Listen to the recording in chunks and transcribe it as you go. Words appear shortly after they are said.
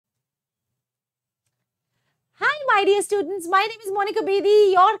my dear students. My name is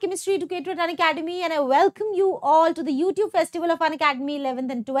Bedi, your chemistry educator at Unacademy, and I welcome you all to the YouTube festival of Unacademy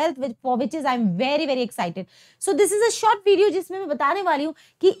 11th and 12th, for which is I'm very excited. So this is a short video जिसमें मैं बताने वाली हूँ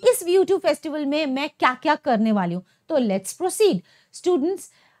कि इस YouTube festival में मैं क्या-क्या करने वाली हूँ. तो let's proceed, students.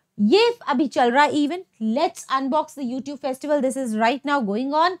 ये अभी चल रहा है event. Let's unbox the YouTube festival. This is right now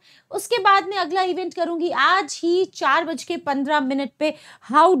going on. उसके बाद में अगला इवेंट करूंगी आज ही 4:15 पे.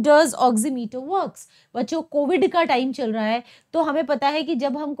 How does oximeter works. बच्चों, कोविड का टाइम चल रहा है, तो हमें पता है कि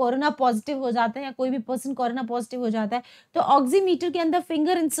जब हम कोरोना पॉजिटिव हो जाते हैं या कोई भी पर्सन कोरोना पॉजिटिव हो जाता है तो ऑक्सीमीटर के अंदर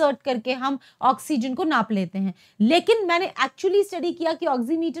फिंगर इंसर्ट करके हम ऑक्सीजन को नाप लेते हैं. लेकिन मैंने एक्चुअली स्टडी किया कि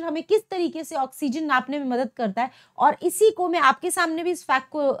ऑक्सीमीटर हमें किस तरीके से ऑक्सीजन नापने में मदद करता है, और इसी को मैं आपके सामने भी इस फैक्ट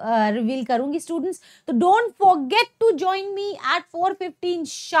को रिवील करूंगी स्टूडेंट्स. तो don't forget to join me at 4:15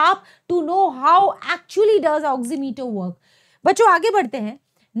 sharp to know how actually does oximeter work. बच्चों, आगे बढ़ते हैं.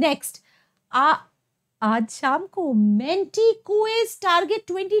 नेक्स्ट, आज शाम को Menti quiz target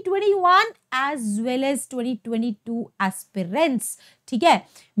 2021 as well as 2022 aspirants. ठीक है,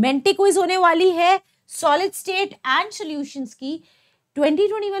 मेंटी क्विज होने वाली है सॉलिड स्टेट एंड सॉल्यूशंस की.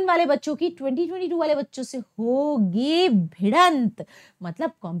 2021 वाले बच्चों की 2022 वाले बच्चों से होगी भिड़ंत. मतलब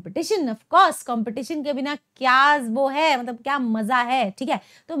कंपटीशन. ऑफ कोर्स, कंपटीशन के बिना क्या वो है, मतलब क्या मजा है. ठीक है,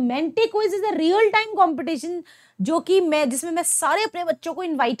 तो Menti quiz is a real time competition जिसमें मैं सारे अपने बच्चों को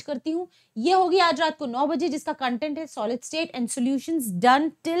इनवाइट करती हूँ. ये होगी आज रात को 9 बजे, जिसका कंटेंट है solid state and solutions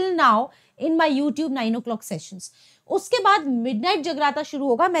done till now in my YouTube 9 o'clock sessions. उसके बाद मिडनाइट जगराता शुरू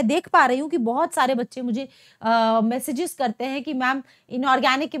होगा. मैं देख पा रही हूँ कि बहुत सारे बच्चे मुझे मैसेजेस करते हैं कि मैम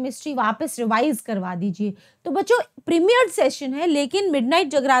इनऑर्गेनिक केमिस्ट्री वापस रिवाइज करवा दीजिए. तो बच्चों, प्रीमियर सेशन है लेकिन मिडनाइट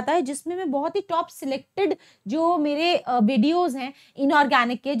जगराता है, जिसमें मैं बहुत ही टॉप सिलेक्टेड जो मेरे वीडियोस हैं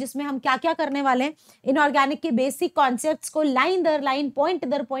इनऑर्गेनिक के, जिसमें हम क्या क्या करने वाले हैं. इनऑर्गेनिक के बेसिक कॉन्सेप्ट्स को लाइन दर लाइन, पॉइंट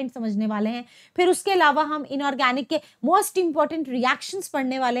दर पॉइंट समझने वाले हैं. फिर उसके अलावा हम इनऑर्गेनिक के मोस्ट इंपॉर्टेंट रिएक्शंस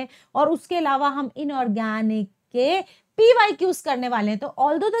पढ़ने वाले हैं, और उसके अलावा हम इनऑर्गेनिक के PYQs करने वाले हैं. तो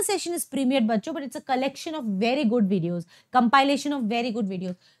although the session is premiered बच्चों, but it's a collection of very good videos, compilation of very good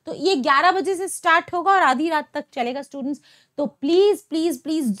videos. तो ये 11 बजे से स्टार्ट होगा और आधी रात तक चलेगा स्टूडेंट्स. तो प्लीज प्लीज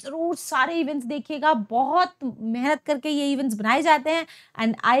प्लीज जरूर सारे इवेंट्स देखिएगा. बहुत मेहनत करके ये इवेंट्स बनाए जाते हैं,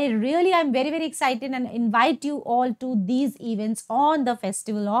 and I am very excited and invite you all to these events on the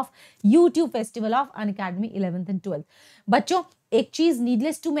festival of YouTube festival of Unacademy 11th and 12th. बच्चों, एक चीज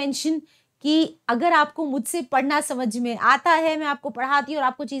नीडलेस टू मेंशन कि अगर आपको मुझसे पढ़ना समझ में आता है, मैं आपको पढ़ाती हूँ और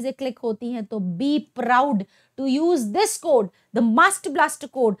आपको चीजें क्लिक होती हैं, तो be proud to use this code, the must blast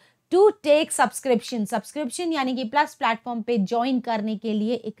code, to take subscription यानी कि प्लस प्लेटफॉर्म पे ज्वाइन करने के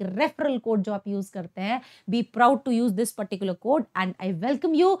लिए एक रेफरल कोड जो आप यूज करते हैं. Be proud to use this particular code and I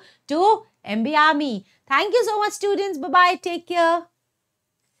welcome you to MB Army. Thank you so much students. Bye bye, take care.